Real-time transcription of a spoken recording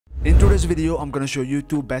In today's video, I'm gonna show you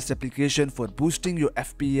two best applications for boosting your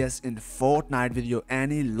FPS in Fortnite with your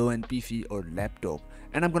any low-end PC or laptop.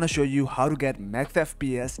 And I'm gonna show you how to get max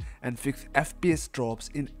FPS and fix FPS drops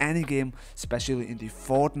in any game, especially in the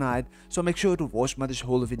Fortnite. So make sure to watch this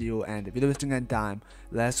whole video, and without wasting any time,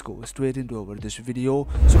 let's go straight into this video.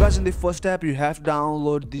 So guys, in the first step, you have to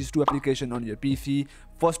download these two applications on your PC.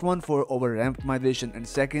 First one for over RAM optimization and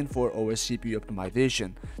second for over CPU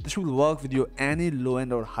optimization. This will work with your any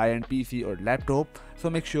low-end or high-end PC or laptop, so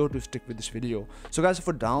make sure to stick with this video. So guys,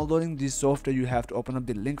 for downloading this software, you have to open up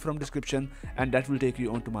the link from description, and that will take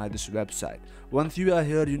you onto this website. Once you are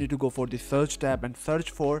here, you need to go for the search tab and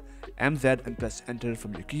search for MZ and press enter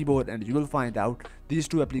from your keyboard, and you will find out these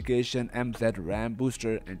two applications, MZ RAM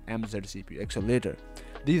Booster and MZ CPU Accelerator.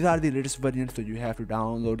 These are the latest variants, so you have to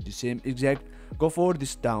download the same exact. Go for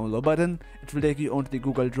this download button. It will take you onto the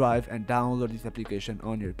Google Drive and download this application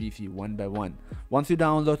on your PC one by one. Once you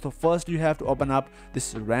download, so first you have to open up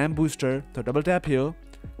this RAM Booster. So double tap here,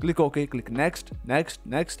 click OK, click next,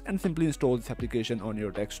 next, and simply install this application on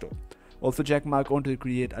your desktop. Also check mark on to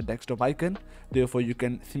create a desktop icon, therefore you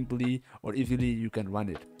can simply or easily you can run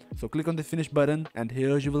it. So click on the finish button, and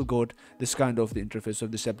here you will got this kind of the interface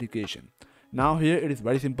of this application. Now here it is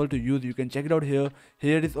very simple to use. You can check it out here.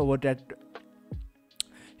 Here is our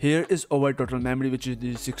total memory, which is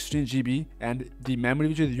the 16 GB, and the memory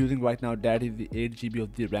which is using right now, that is the 8 GB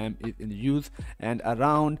of the RAM is in use, and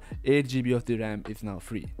around 8 GB of the RAM is now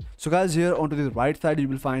free. So guys, here onto the right side you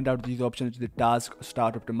will find out these options: the task,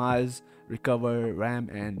 start optimize, recover, RAM,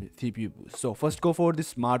 and CPU boost. So first go for the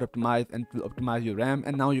smart optimize, and it will optimize your RAM,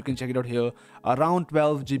 and now you can check it out here. Around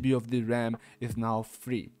 12 GB of the RAM is now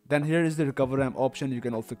free. Then here is the recover RAM option. You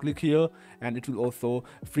can also click here, and it will also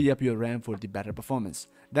free up your RAM for the better performance.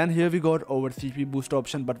 Then here we got our CPU boost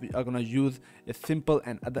option, but we are gonna use a simple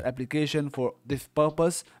and other application for this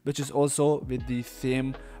purpose, which is also with the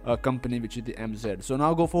same company, which is the MZ. So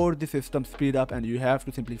now go for the system speed up, and you have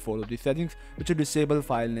to simply follow the settings, which is disable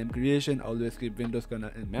file name creation, always keep Windows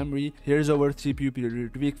kernel in memory. Here is our CPU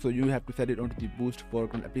period tweak, so you have to set it onto the boost for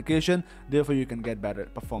application, therefore you can get better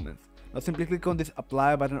performance. Now simply click on this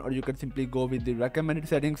apply button, or you can simply go with the recommended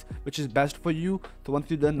settings, which is best for you. So once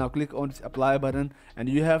you're done, now click on this apply button, and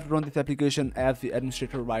you have to run this application as the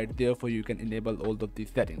administrator, right? Therefore you can enable all of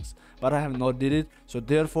these settings, but I have not did it, so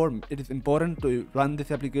therefore it is important to run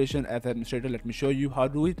this application as administrator. Let me show you how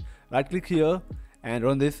to do it. Right click here and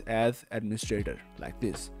run this as administrator like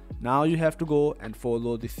this. Now you have to go and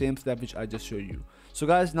follow the same step which I just showed you. So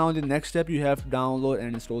guys, now in the next step you have to download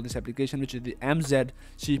and install this application, which is the MZ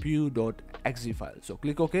CPU.exe file. So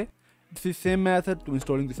click OK. It's the same method to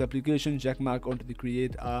installing this application. Check mark onto the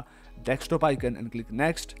create a desktop icon and click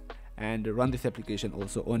next, and run this application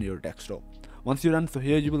also on your desktop. Once you're done, so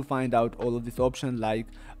here you will find out all of this option, like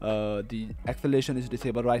the acceleration is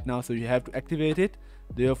disabled right now, so you have to activate it,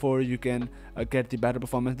 therefore you can get the better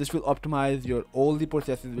performance. This will optimize your all the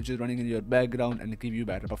processes which is running in your background and give you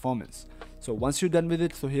better performance. So once you're done with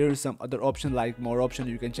it, so here is some other option, like more option.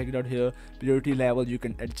 You can check it out here. Priority level, you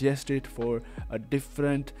can adjust it for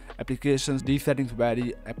different applications. These settings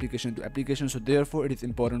vary application to application, so therefore it is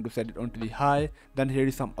important to set it onto the high. Then here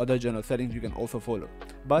is some other general settings you can also follow,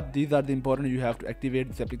 but these are the important. You have to activate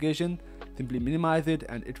this application, simply minimize it,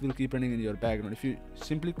 and it will keep running in your background. If you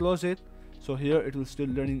simply close it, so here it will still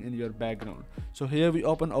running in your background. So here we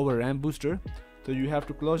open our RAM booster, so you have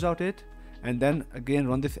to close out it, and then again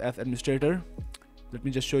run this as administrator. Let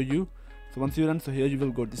me just show you. So once you run, so here you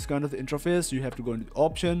will go this kind of the interface. You have to go into the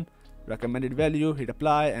option, recommended value, hit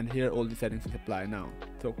apply, and here all the settings is apply now.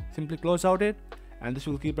 So simply close out it, and this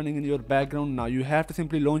will keep running in your background. Now you have to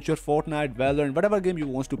simply launch your Fortnite, Valorant, whatever game you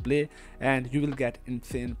want to play, and you will get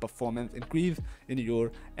insane performance increase in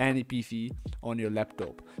your any PC on your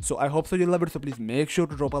laptop. So I hope so you love it. So please make sure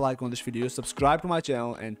to drop a like on this video, subscribe to my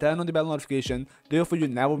channel, and turn on the bell notification, therefore you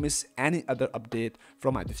never miss any other update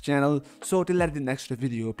from this channel. So till at the next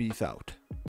video, peace out.